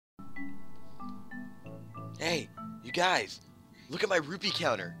Hey, you guys, look at my rupee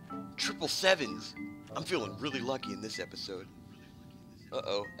counter. Triple sevens. I'm feeling really lucky in this episode.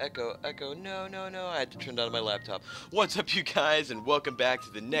 Uh-oh, echo, no, I had to turn down my laptop. What's up, you guys, and welcome back to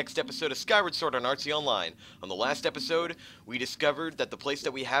the next episode of Skyward Sword on TOnline. On the last episode, we discovered that the place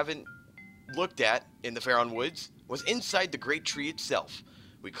that we haven't looked at in the Faron Woods was inside the great tree itself.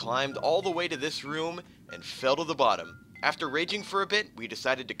 We climbed all the way to this room and fell to the bottom. After raging for a bit, we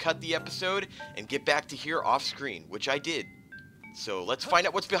decided to cut the episode and get back to here off screen, which I did. So let's find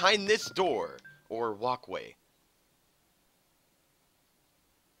out what's behind this door, or walkway.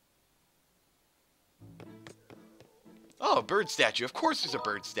 Oh, a bird statue. Of course there's a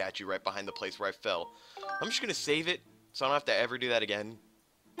bird statue right behind the place where I fell. I'm just going to save it so I don't have to ever do that again.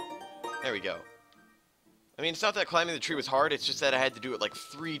 There we go. I mean, it's not that climbing the tree was hard, it's just that I had to do it like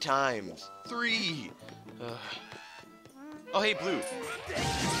 3 times. 3! Oh, hey, Blue.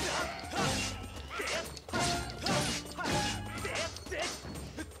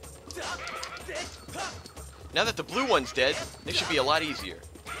 Now that the blue one's dead, this should be a lot easier.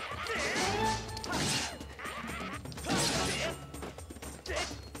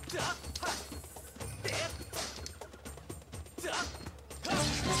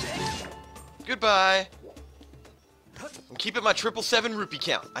 Goodbye. I'm keeping my 777 rupee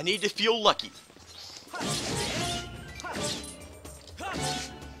count. I need to feel lucky.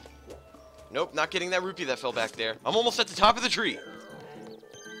 Nope, not getting that rupee that fell back there. I'm almost at the top of the tree.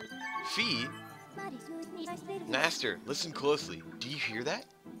 Fee? Master, listen closely. Do you hear that?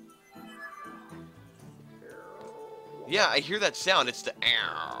 Yeah, I hear that sound. It's the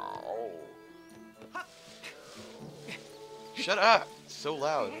ow. Shut up. It's so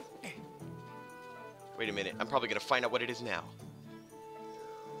loud. Wait a minute. I'm probably going to find out what it is now.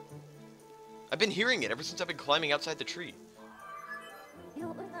 I've been hearing it ever since I've been climbing outside the tree.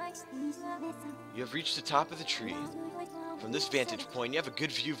 You have reached the top of the tree. From this vantage point, you have a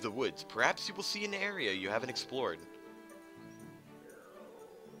good view of the woods. Perhaps you will see an area you haven't explored.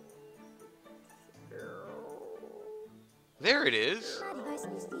 There it is!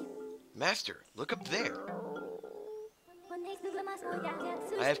 Master, look up there.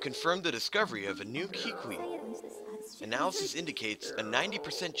 I have confirmed the discovery of a new kiwi. Analysis indicates a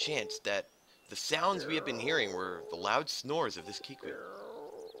 90% chance that the sounds we have been hearing were the loud snores of this kiwi.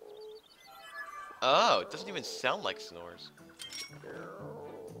 Oh, it doesn't even sound like snores.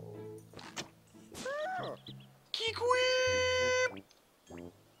 Kiwi!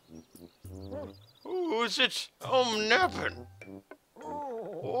 Who's it? I'm napping.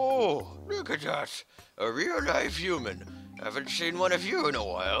 Oh, look at that. A real-life human. Haven't seen one of you in a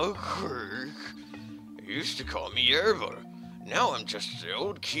while. They used to call me Yerber. Now I'm just the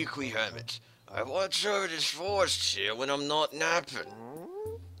old Kiwi hermit. I watch over this forest here when I'm not napping.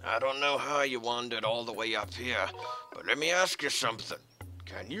 I don't know how you wandered all the way up here, but let me ask you something.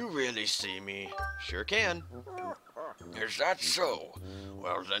 Can you really see me? Sure can. Is that so?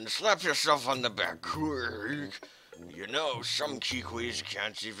 Well then slap yourself on the back. You know, some Kiwis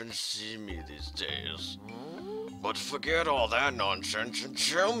can't even see me these days. But forget all that nonsense and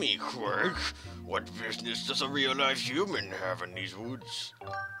tell me, Quirk, what business does a real-life human have in these woods?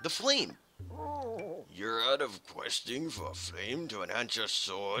 The flame. You're out of questing for a flame to enhance your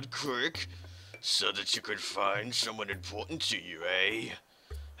sword, Quirk, so that you could find someone important to you, eh?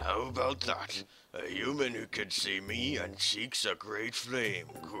 How about that? A human who could see me and seeks a great flame,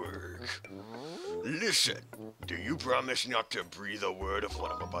 Quirk. Listen, do you promise not to breathe a word of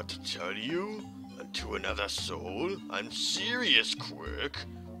what I'm about to tell you? To another soul? I'm serious, Quirk.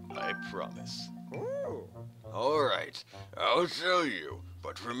 I promise. Alright, I'll tell you,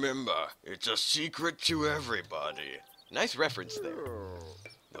 but remember, it's a secret to everybody. Nice reference there.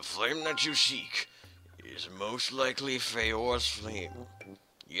 The flame that you seek is most likely Faor's flame.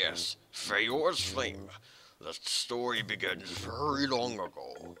 Yes, Faor's flame. The story begins very long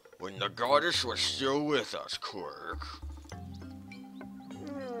ago, when the goddess was still with us, Quirk.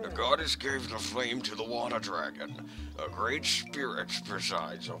 The goddess gave the flame to the water dragon. A great spirit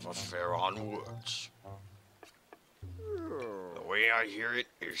presides over Faron Woods. The way I hear it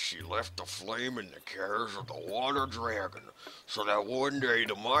is she left the flame in the cares of the water dragon, so that one day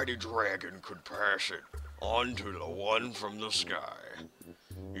the mighty dragon could pass it on to the one from the sky.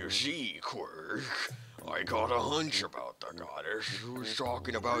 You see, Quirk, I got a hunch about the goddess who was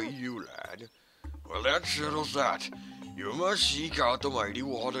talking about you, lad. Well, that settles that. You must seek out the mighty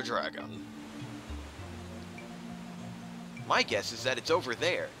water dragon. My guess is that it's over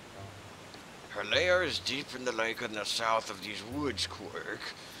there. Her lair is deep in the lake in the south of these woods, Quirk.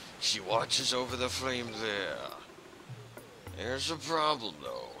 She watches over the flame there. There's a problem,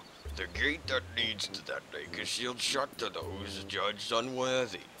 though. The gate that leads to that lake is sealed shut to those judged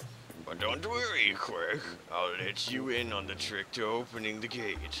unworthy. But don't worry, Quirk. I'll let you in on the trick to opening the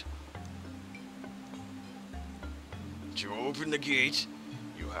gate. To open the gate,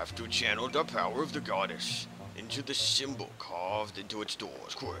 you have to channel the power of the goddess into the symbol carved into its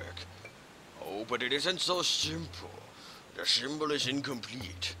doors, Quirk. Oh, but it isn't so simple. The symbol is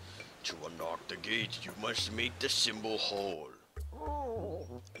incomplete. To unlock the gate, you must make the symbol whole.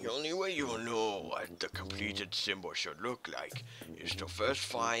 The only way you'll know what the completed symbol should look like is to first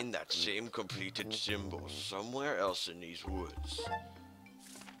find that same completed symbol somewhere else in these woods.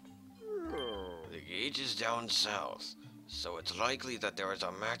 The gate is down south, so it's likely that there is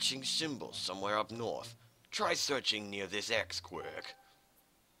a matching symbol somewhere up north. Try searching near this X, Quirk.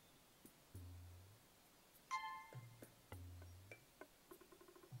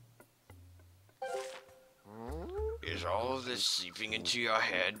 Is all of this seeping into your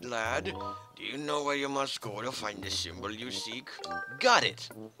head, lad? Do you know where you must go to find the symbol you seek? Got it!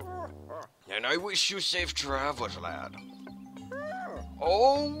 And I wish you safe travels, lad.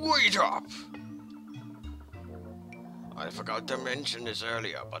 Oh, wait up! I forgot to mention this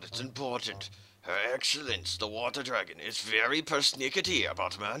earlier, but it's important. Her Excellence, the Water Dragon, is very persnickety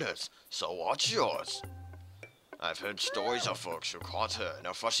about manners, so watch yours. I've heard stories of folks who caught her in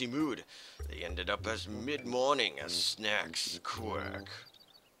a fussy mood. They ended up as mid-morning as snacks, Quirk.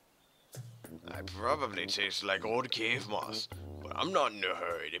 I probably taste like old cave moss, but I'm not in a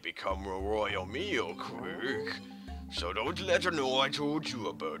hurry to become a royal meal, Quirk. So don't let her know I told you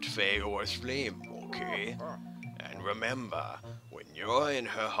about Fayor's flame, okay? And remember, when you're in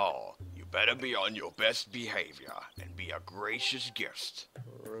her hall, you better be on your best behavior and be a gracious guest.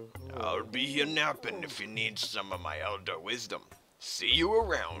 I'll be here napping if you need some of my elder wisdom. See you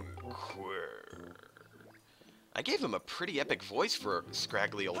around, Quirk. I gave him a pretty epic voice for a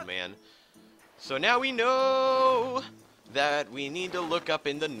scraggly old man. So now we know that we need to look up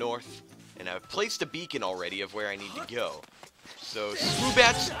in the north. And I've placed a beacon already of where I need to go. So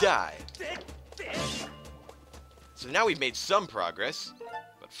Swoobats die. So now we've made some progress.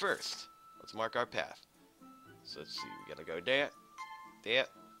 But first, let's mark our path. So let's see, we gotta go there, there,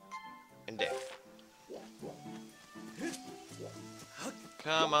 and there.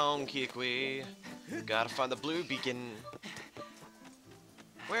 Come on, Kikwi. Gotta find the blue beacon.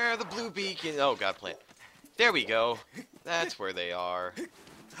 Where are the blue beacons? Oh, God, plant. There we go. That's where they are.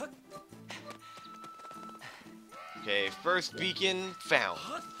 Okay, first beacon found.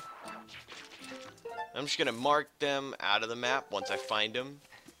 I'm just gonna mark them out of the map once I find them.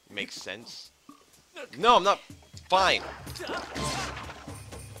 Makes sense. No, I'm not. Fine.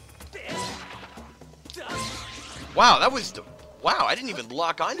 Wow, that was the... Wow, I didn't even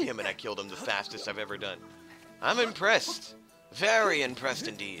lock onto him and I killed him the fastest I've ever done. I'm impressed. Very impressed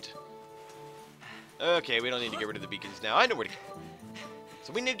indeed. Okay, we don't need to get rid of the beacons now. I know where to go.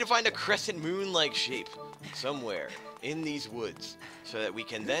 So we need to find a crescent moon-like shape somewhere in these woods so that we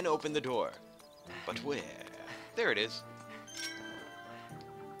can then open the door. But where? There it is.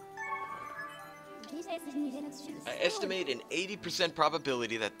 I estimate an 80%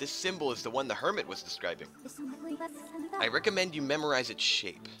 probability that this symbol is the one the hermit was describing. I recommend you memorize its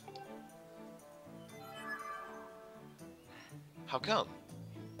shape. How come?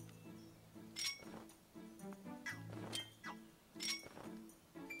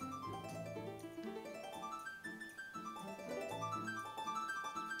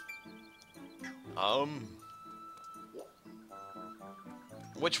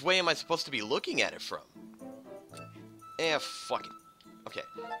 Which way am I supposed to be looking at it from? Eh, fuck it. Okay.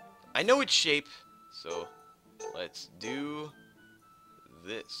 I know its shape, so let's do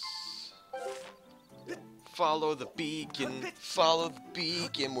this. Follow the beacon, follow the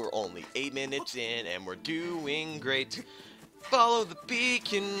beacon. We're only 8 minutes in and we're doing great. Follow the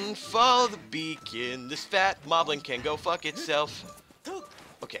beacon, follow the beacon. This fat moblin can go fuck itself.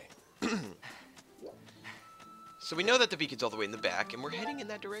 Okay. So we know that the beacon's all the way in the back, and we're heading in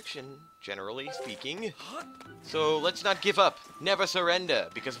that direction, generally speaking. So let's not give up. Never surrender,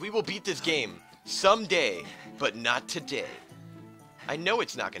 because we will beat this game someday, but not today. I know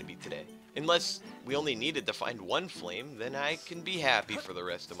it's not going to be today. Unless we only needed to find one flame, then I can be happy for the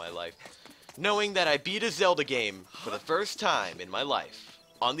rest of my life. Knowing that I beat a Zelda game for the first time in my life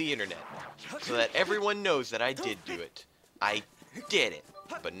on the internet. So that everyone knows that I did do it. I did it,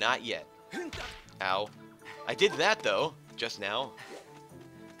 but not yet. Ow. I did that, though, just now.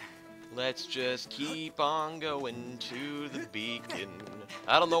 Let's just keep on going to the beacon.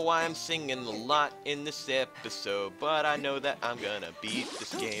 I don't know why I'm singing a lot in this episode, but I know that I'm gonna beat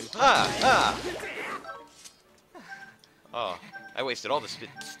this game. Ha! Ha! Oh, I wasted all the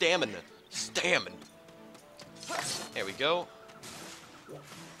stamina. Stamina. There we go.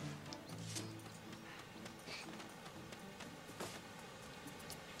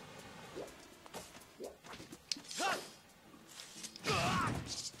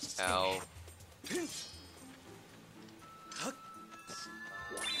 Ow.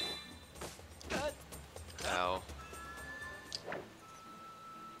 Ow.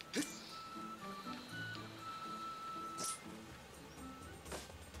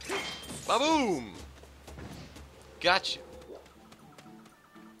 Ba-boom! Gotcha.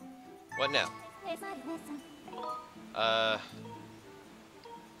 What now?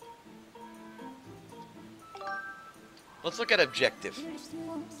 Let's look at objective.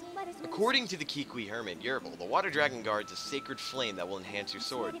 According to the Kikui Hermit Yerbil, the water dragon guards a sacred flame that will enhance your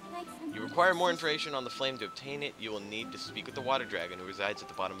sword. You require more information on the flame. To obtain it, you will need to speak with the water dragon who resides at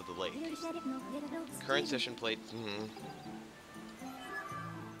the bottom of the lake. Current session plate.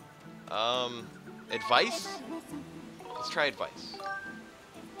 Advice? Let's try advice.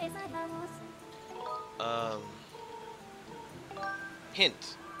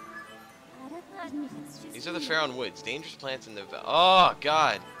 Hint. These are the Faron woods, dangerous plants in the oh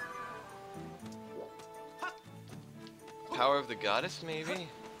god. Power of the goddess, maybe?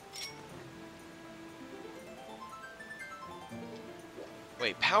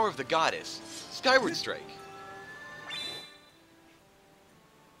 Wait, power of the goddess. Skyward strike.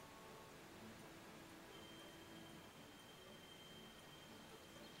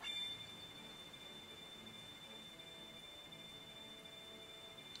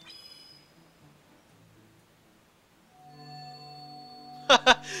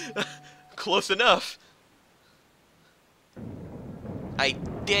 Close enough. I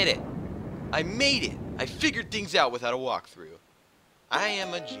did it. I made it. I figured things out without a walkthrough. I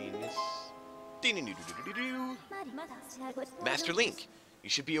am a genius. Master Link, you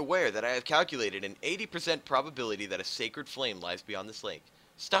should be aware that I have calculated an 80% probability that a sacred flame lies beyond this lake.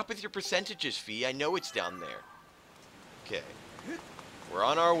 Stop with your percentages, Fee. I know it's down there. Okay. We're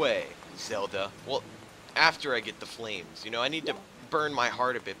on our way, Zelda. Well, after I get the flames. You know, I need to burn my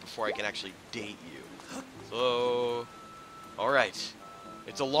heart a bit before I can actually date you. So, alright.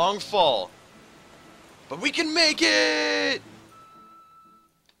 It's a long fall, but we can make it!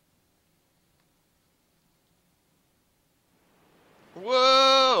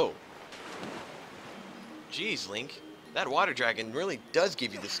 Whoa! Jeez, Link. That water dragon really does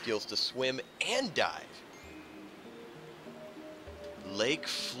give you the skills to swim and dive. Lake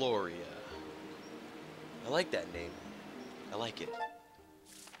Floria. I like that name. I like it.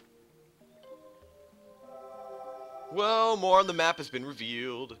 Well, more on the map has been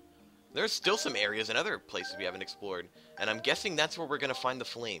revealed. There's still some areas and other places we haven't explored, and I'm guessing that's where we're going to find the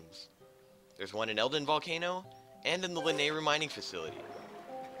flames. There's one in Elden Volcano, and in the Lanayru mining facility.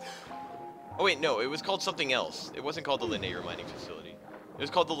 Oh wait, no, it was called something else. It wasn't called the Lanayru mining facility. It was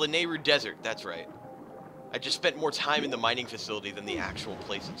called the Lanayru Desert, that's right. I just spent more time in the mining facility than the actual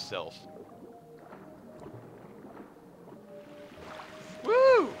place itself.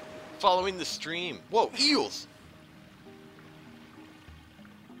 Woo! Following the stream. Whoa, eels!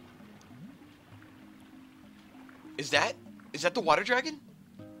 Is that the water dragon?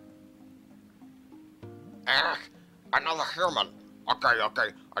 Another human.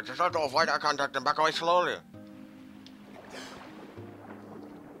 Okay. I just have to avoid eye contact and back away slowly.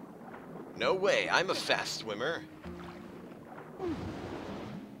 No way, I'm a fast swimmer.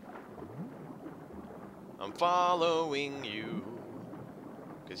 I'm following you,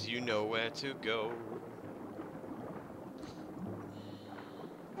 'cause you know where to go.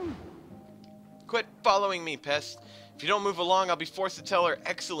 Quit following me, pest. If you don't move along, I'll be forced to tell Her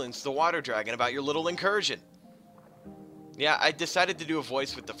Excellence, the water dragon, about your little incursion. Yeah, I decided to do a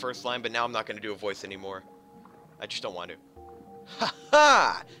voice with the first line, but now I'm not going to do a voice anymore. I just don't want to. Ha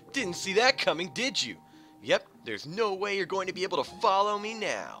ha! Didn't see that coming, did you? Yep, there's no way you're going to be able to follow me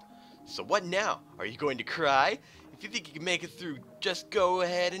now. So what now? Are you going to cry? If you think you can make it through, just go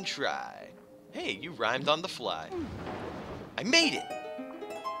ahead and try. Hey, you rhymed on the fly. I made it!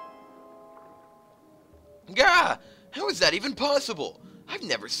 Gah! How is that even possible? I've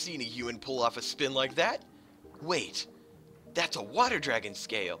never seen a human pull off a spin like that. Wait, that's a water dragon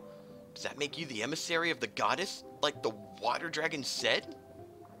scale. Does that make you the emissary of the goddess, like the water dragon said?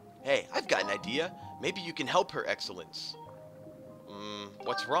 Hey, I've got an idea. Maybe you can help Her Excellence.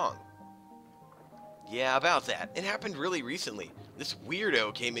 What's wrong? Yeah, about that. It happened really recently. This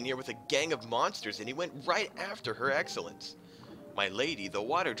weirdo came in here with a gang of monsters and he went right after Her Excellence. My lady, the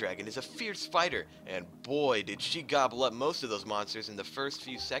water dragon, is a fierce fighter, and boy did she gobble up most of those monsters in the first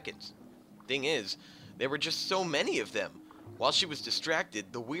few seconds. Thing is, there were just so many of them. While she was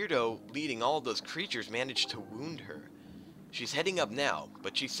distracted, the weirdo leading all those creatures managed to wound her. She's heading up now,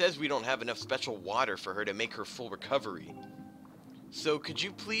 but she says we don't have enough special water for her to make her full recovery. So could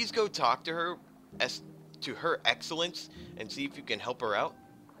you please go talk to her as to her excellence and see if you can help her out?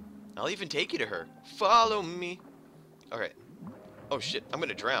 I'll even take you to her. Follow me. Alright. Oh shit, I'm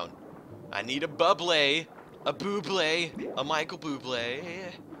gonna drown. I need a bubbly, a Bublé, a Michael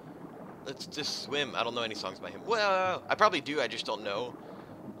Bublé. Let's just swim. I don't know any songs by him. Well, I probably do, I just don't know.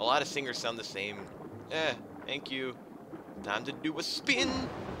 A lot of singers sound the same. Thank you. Time to do a spin.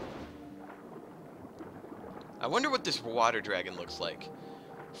 I wonder what this water dragon looks like.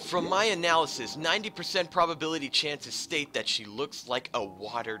 From my analysis, 90% probability chances state that she looks like a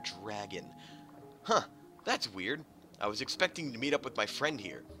water dragon. Huh, that's weird. I was expecting to meet up with my friend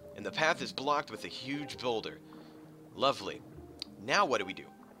here, and the path is blocked with a huge boulder. Lovely. Now what do we do?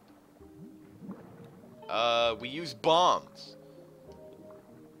 We use bombs.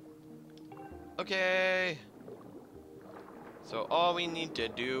 Okay. So all we need to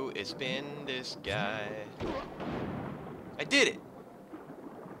do is spin this guy. I did it!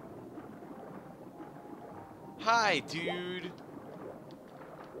 Hi, dude!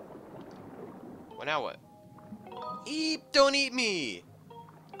 Well, now what? Eep! Don't eat me!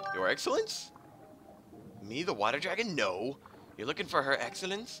 Your Excellence? Me, the water dragon? No. You're looking for Her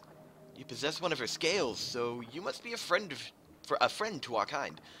Excellence? You possess one of her scales, so you must be a friend to our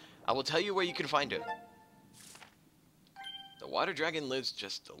kind. I will tell you where you can find her. The water dragon lives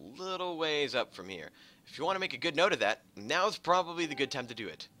just a little ways up from here. If you want to make a good note of that, now's probably the good time to do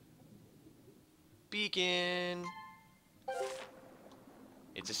it. Beacon.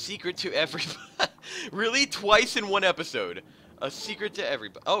 It's a secret to everybody. Really? Twice in one episode. A secret to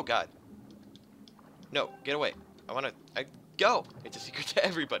everybody. Oh, God. No, get away. Go. It's a secret to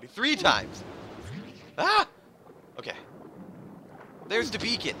everybody. 3 times. Ah! Okay. There's the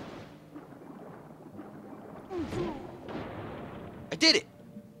beacon. I did it!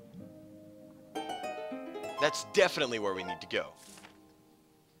 That's definitely where we need to go.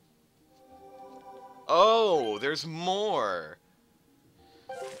 Oh, there's more.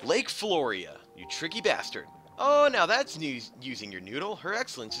 Lake Floria, you tricky bastard. Oh, now that's using your noodle. Her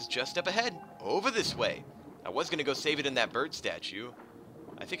Excellence is just up ahead. Over this way. I was going to go save it in that bird statue.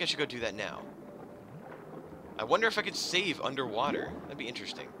 I think I should go do that now. I wonder if I could save underwater. That'd be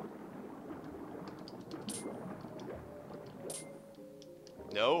interesting.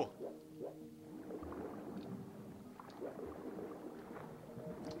 No.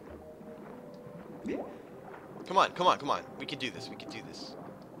 Come on, come on, come on. We can do this, we can do this.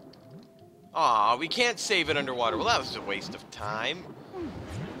 Aw, we can't save it underwater. Well, that was a waste of time.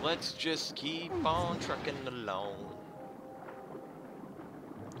 Let's just keep on trucking along.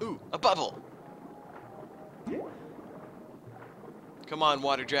 Ooh, a bubble. Come on,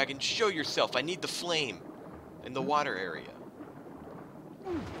 water dragon, show yourself. I need the flame in the water area.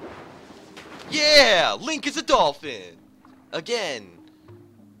 Yeah! Link is a dolphin! Again.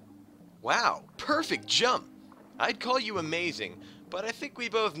 Wow, perfect jump. I'd call you amazing, but I think we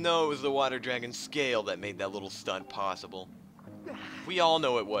both know it was the water dragon's scale that made that little stunt possible. We all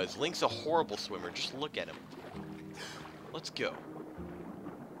know it was. Link's a horrible swimmer. Just look at him. Let's go.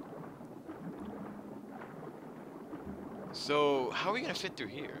 So, how are we gonna fit through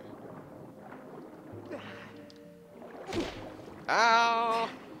here? Ow!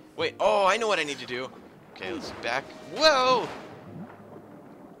 Wait, oh, I know what I need to do. Okay, let's back. Whoa!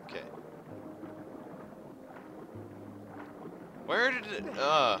 Okay. Where did it...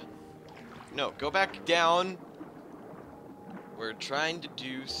 No, go back down. We're trying to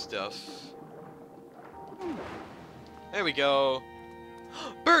do stuff. There we go.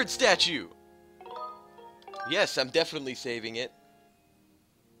 Bird statue! Yes, I'm definitely saving it.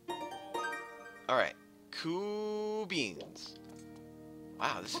 Alright. Cool beans.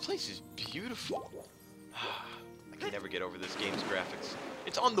 Wow, this place is beautiful. I can never get over this game's graphics.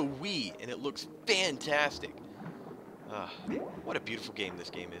 It's on the Wii, and it looks fantastic. What a beautiful game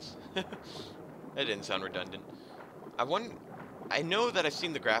this game is. That didn't sound redundant. I know that I've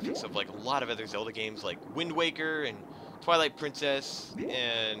seen the graphics of like a lot of other Zelda games, like Wind Waker and Twilight Princess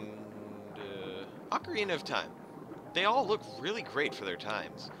and Ocarina of Time. They all look really great for their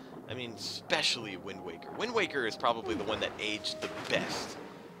times. I mean, especially Wind Waker. Wind Waker is probably the one that aged the best.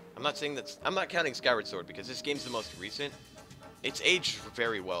 I'm not counting Skyward Sword because this game's the most recent. It's aged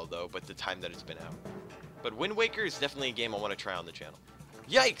very well though, but the time that it's been out. But Wind Waker is definitely a game I want to try on the channel.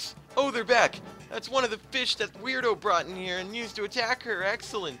 Yikes! Oh, they're back! That's one of the fish that Weirdo brought in here and used to attack Her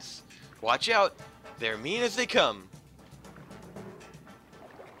Excellence. Watch out! They're mean as they come.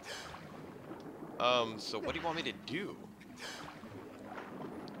 So what do you want me to do?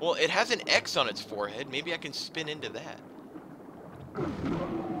 Well, it has an X on its forehead. Maybe I can spin into that.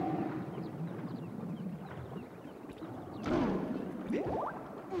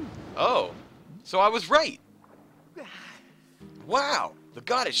 Oh, so I was right. Wow, the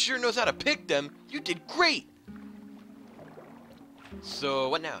goddess sure knows how to pick them. You did great. So,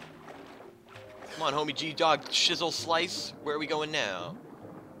 what now? Come on, homie G-Dog Shizzle Slice. Where are we going now?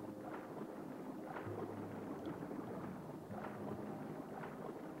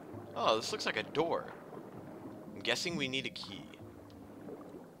 Oh, this looks like a door. I'm guessing we need a key.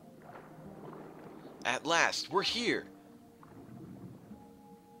 At last, we're here.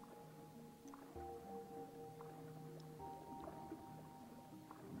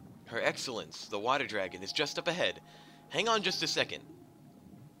 Her Excellence, the Water Dragon, is just up ahead. Hang on just a second.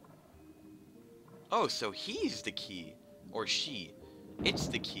 Oh, so he's the key. Or she. It's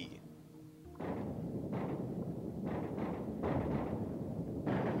the key.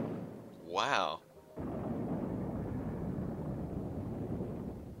 Wow.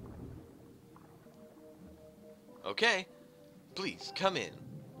 Okay. Please, come in.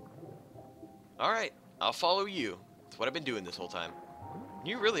 Alright, I'll follow you. That's what I've been doing this whole time.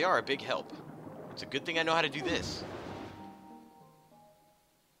 You really are a big help. It's a good thing I know how to do this.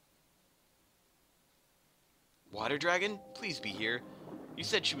 Water Dragon, please be here. You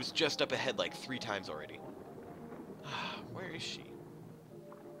said she was just up ahead like 3 times already. Where is she?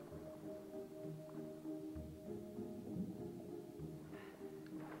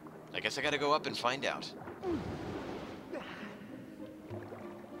 I guess I gotta go up and find out.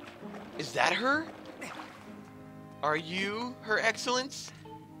 Is that her? Are you Her Excellence?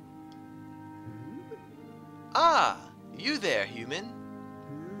 Ah, you there, human.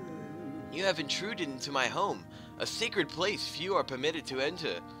 You have intruded into my home, a sacred place few are permitted to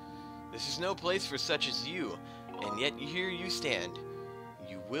enter. This is no place for such as you, and yet here you stand.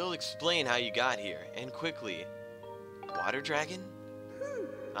 You will explain how you got here, and quickly. Water Dragon?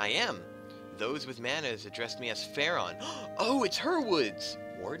 I am. Those with manners addressed me as Faron. Oh, it's her woods!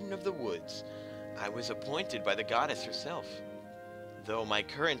 Warden of the Woods. I was appointed by the goddess herself. Though my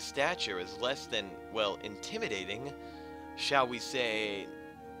current stature is less than, well, intimidating, shall we say,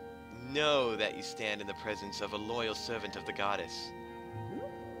 know that you stand in the presence of a loyal servant of the goddess.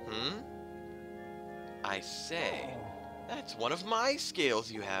 I say, that's one of my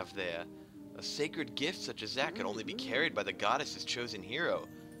scales you have there. A sacred gift such as that can only be carried by the goddess's chosen hero.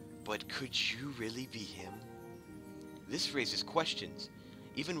 But could you really be him? This raises questions.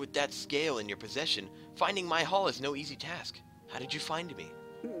 Even with that scale in your possession, finding my hall is no easy task. How did you find me?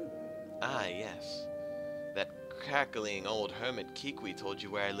 Ah, yes. That crackling old hermit Kikwi told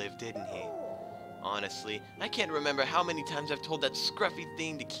you where I lived, didn't he? Honestly, I can't remember how many times I've told that scruffy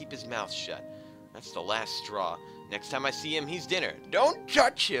thing to keep his mouth shut. That's the last straw. Next time I see him, he's dinner. Don't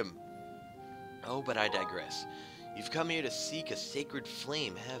touch him! Oh, but I digress. You've come here to seek a sacred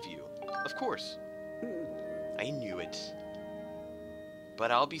flame, have you? Of course. I knew it. But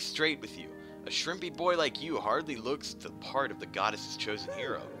I'll be straight with you. A shrimpy boy like you hardly looks the part of the goddess's chosen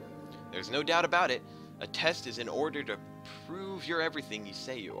hero. There's no doubt about it. A test is in order to prove you're everything you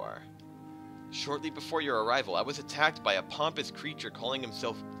say you are. Shortly before your arrival, I was attacked by a pompous creature calling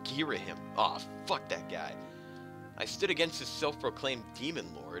himself Girahim. Aw, fuck that guy. I stood against his self-proclaimed demon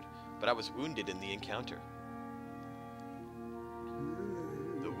lord, but I was wounded in the encounter.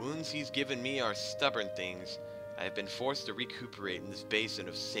 The wounds he's given me are stubborn things. I have been forced to recuperate in this basin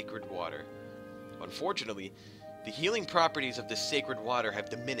of sacred water. Unfortunately, the healing properties of this sacred water have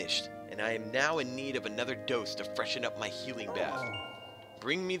diminished, and I am now in need of another dose to freshen up my healing bath.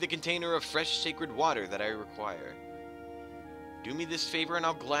 Bring me the container of fresh sacred water that I require. Do me this favor and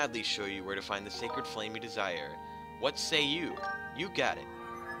I'll gladly show you where to find the sacred flame you desire. What say you? You got it.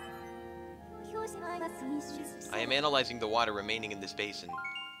 I am analyzing the water remaining in this basin.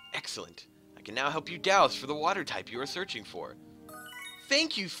 Excellent. I can now help you douse for the water type you are searching for.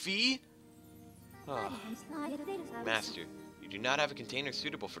 Thank you, Fee! Oh. Master, you do not have a container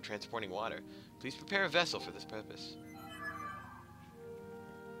suitable for transporting water. Please prepare a vessel for this purpose.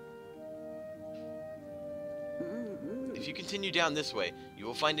 If you continue down this way, you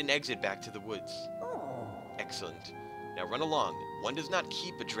will find an exit back to the woods. Excellent. Now run along. One does not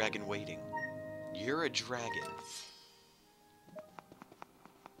keep a dragon waiting. You're a dragon.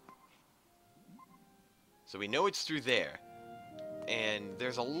 So we know it's through there. And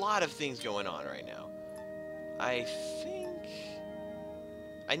there's a lot of things going on right now. I think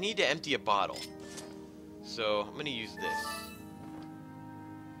I need to empty a bottle. So I'm going to use this.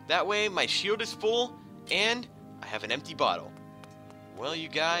 That way my shield is full and I have an empty bottle. Well, you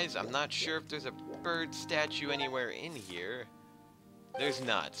guys, I'm not sure if there's a bird statue anywhere in here. There's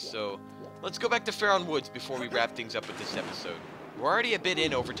not. So let's go back to Faron Woods before we wrap things up with this episode. We're already a bit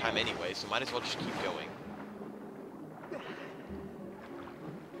in overtime anyway, so might as well just keep going.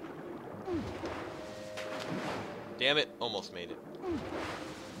 Damn it, almost made it.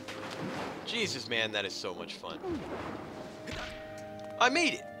 Jesus, man, that is so much fun. I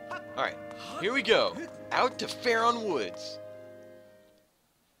made it! Alright, here we go. Out to Faron Woods.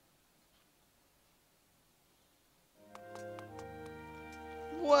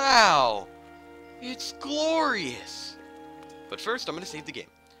 Wow! It's glorious! But first, I'm gonna save the game.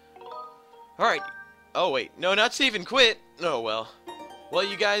 Alright. Oh, wait. No, not save and quit. Oh, well. Well,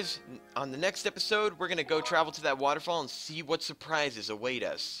 you guys, on the next episode, we're gonna go travel to that waterfall and see what surprises await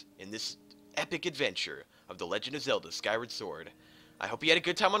us in this epic adventure of The Legend of Zelda: Skyward Sword. I hope you had a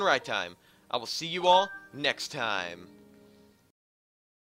good time on Ride Time. I will see you all next time.